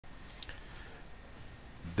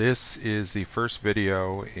This is the first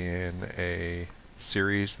video in a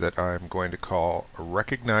series that I'm going to call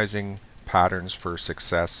Recognizing Patterns for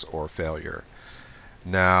Success or Failure.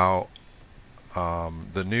 Now,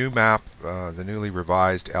 the new map, the newly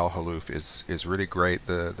revised Al Haluf is really great.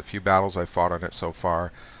 The few battles I've fought on it so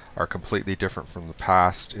far are completely different from the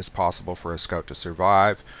past. It's possible for a scout to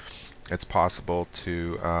survive. It's possible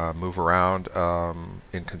to move around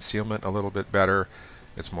in concealment a little bit better.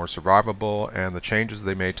 It's more survivable, and the changes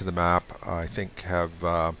they made to the map, I think,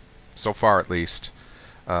 have, so far at least,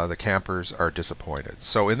 the campers are disappointed.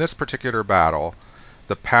 So in this particular battle,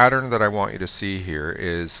 the pattern that I want you to see here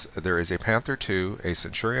is there is a Panther 2, a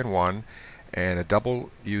Centurion 1, and a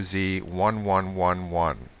double UZ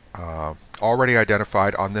 1111 already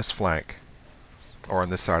identified on this flank, or on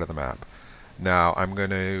this side of the map. Now I'm going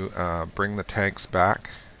to bring the tanks back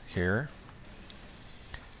here,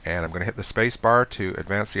 and I'm going to hit the space bar to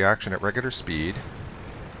advance the action at regular speed,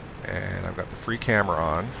 and I've got the free camera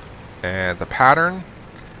on, and the pattern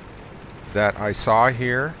that I saw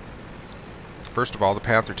here, first of all, the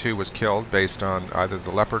Panther 2 was killed based on either the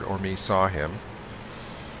Leopard or me saw him,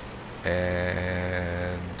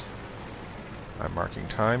 and I'm marking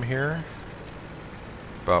time here,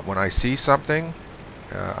 but when I see something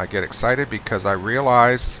I get excited because I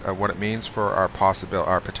realize what it means for our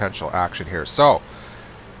potential action here. So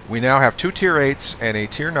we now have two Tier 8s and a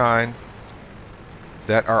Tier 9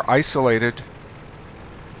 that are isolated,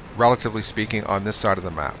 relatively speaking, on this side of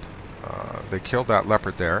the map. They killed that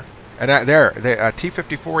Leopard there. And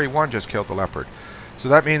T-54E1 just killed the Leopard. So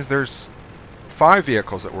that means there's 5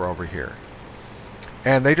 vehicles that were over here.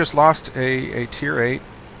 And they just lost a Tier 8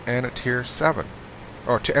 and a Tier 7.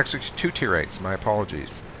 Or actually 2 Tier 8s, my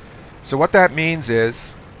apologies. So what that means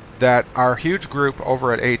is that our huge group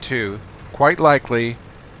over at A2, quite likely,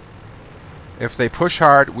 if they push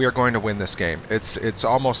hard, we are going to win this game. It's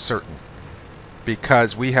almost certain,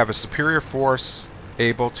 because we have a superior force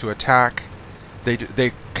able to attack.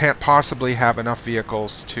 They can't possibly have enough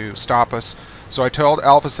vehicles to stop us. So I told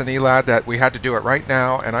Elvis and Elad that we had to do it right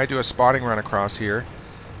now, and I do a spotting run across here.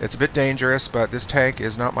 It's a bit dangerous, but this tank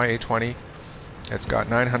is not my A20. It's got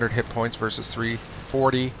 900 hit points versus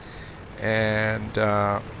 340, and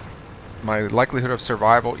my likelihood of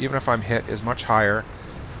survival, even if I'm hit, is much higher.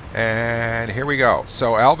 And here we go.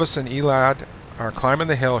 So Elvis and Elad are climbing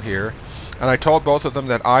the hill here, and I told both of them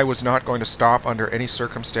that I was not going to stop under any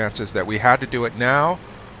circumstances, that we had to do it now,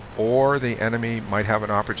 or the enemy might have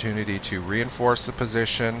an opportunity to reinforce the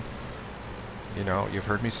position. You know, you've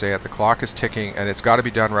heard me say it, the clock is ticking, and it's got to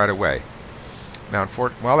be done right away. Now,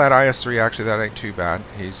 well, that IS-3, actually, that ain't too bad.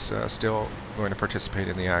 He's still going to participate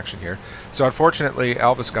in the action here. So, unfortunately,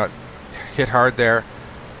 Elvis got hit hard there.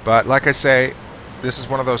 But, like I say, this is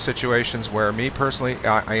one of those situations where, me personally,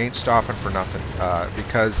 I ain't stopping for nothing.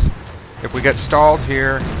 Because if we get stalled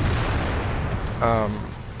here,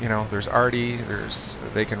 you know, there's Artie,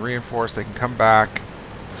 they can reinforce, they can come back.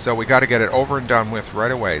 So we got to get it over and done with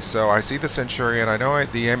right away. So I see the Centurion, I know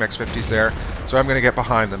the AMX-50's there, so I'm going to get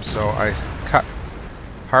behind them. So I cut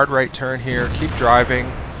hard right turn here, keep driving,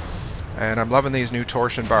 and I'm loving these new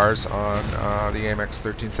torsion bars on the AMX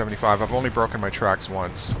 1375. I've only broken my tracks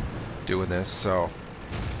once doing this, so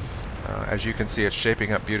as you can see, it's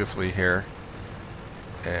shaping up beautifully here,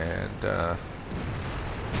 and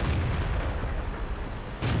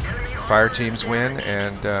fire teams win,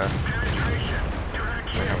 and we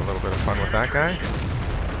have a little bit of fun with that guy.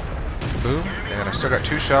 Boom, and I still got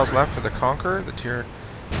 2 shells left for the Conqueror, the Tier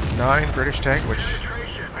 9 British tank, which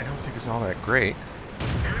I don't think is all that great.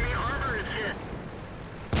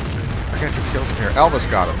 I forget who kills him here. Elvis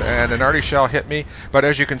got him, and an Artie shell hit me, but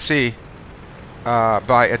as you can see,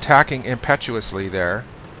 by attacking impetuously there,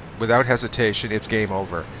 without hesitation, it's game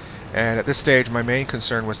over. And at this stage, my main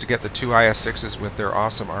concern was to get the 2 IS-6s with their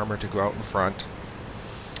awesome armor to go out in front,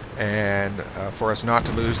 and for us not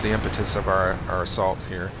to lose the impetus of our assault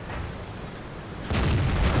here.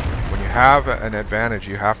 When you have an advantage,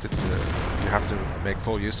 you have to make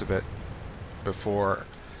full use of it before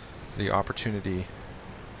the opportunity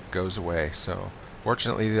goes away. So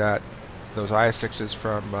fortunately, those IS-6s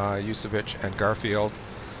from Yusevich and Garfield,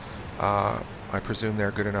 I presume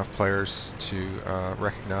they're good enough players to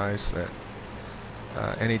recognize that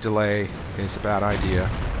any delay is a bad idea.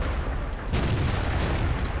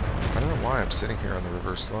 I don't know why I'm sitting here on the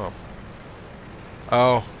reverse slope.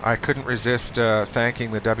 Oh, I couldn't resist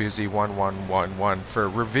thanking the WZ1111 for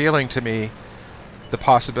revealing to me the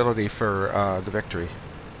possibility for the victory.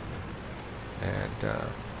 And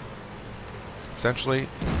essentially,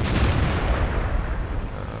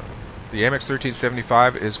 The AMX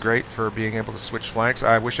 1375 is great for being able to switch flanks.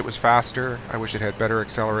 I wish it was faster. I wish it had better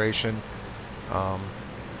acceleration. I'm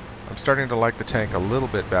starting to like the tank a little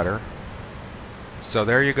bit better. So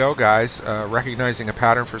there you go, guys. Recognizing a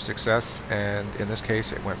pattern for success, and in this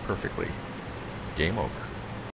case it went perfectly. Game over.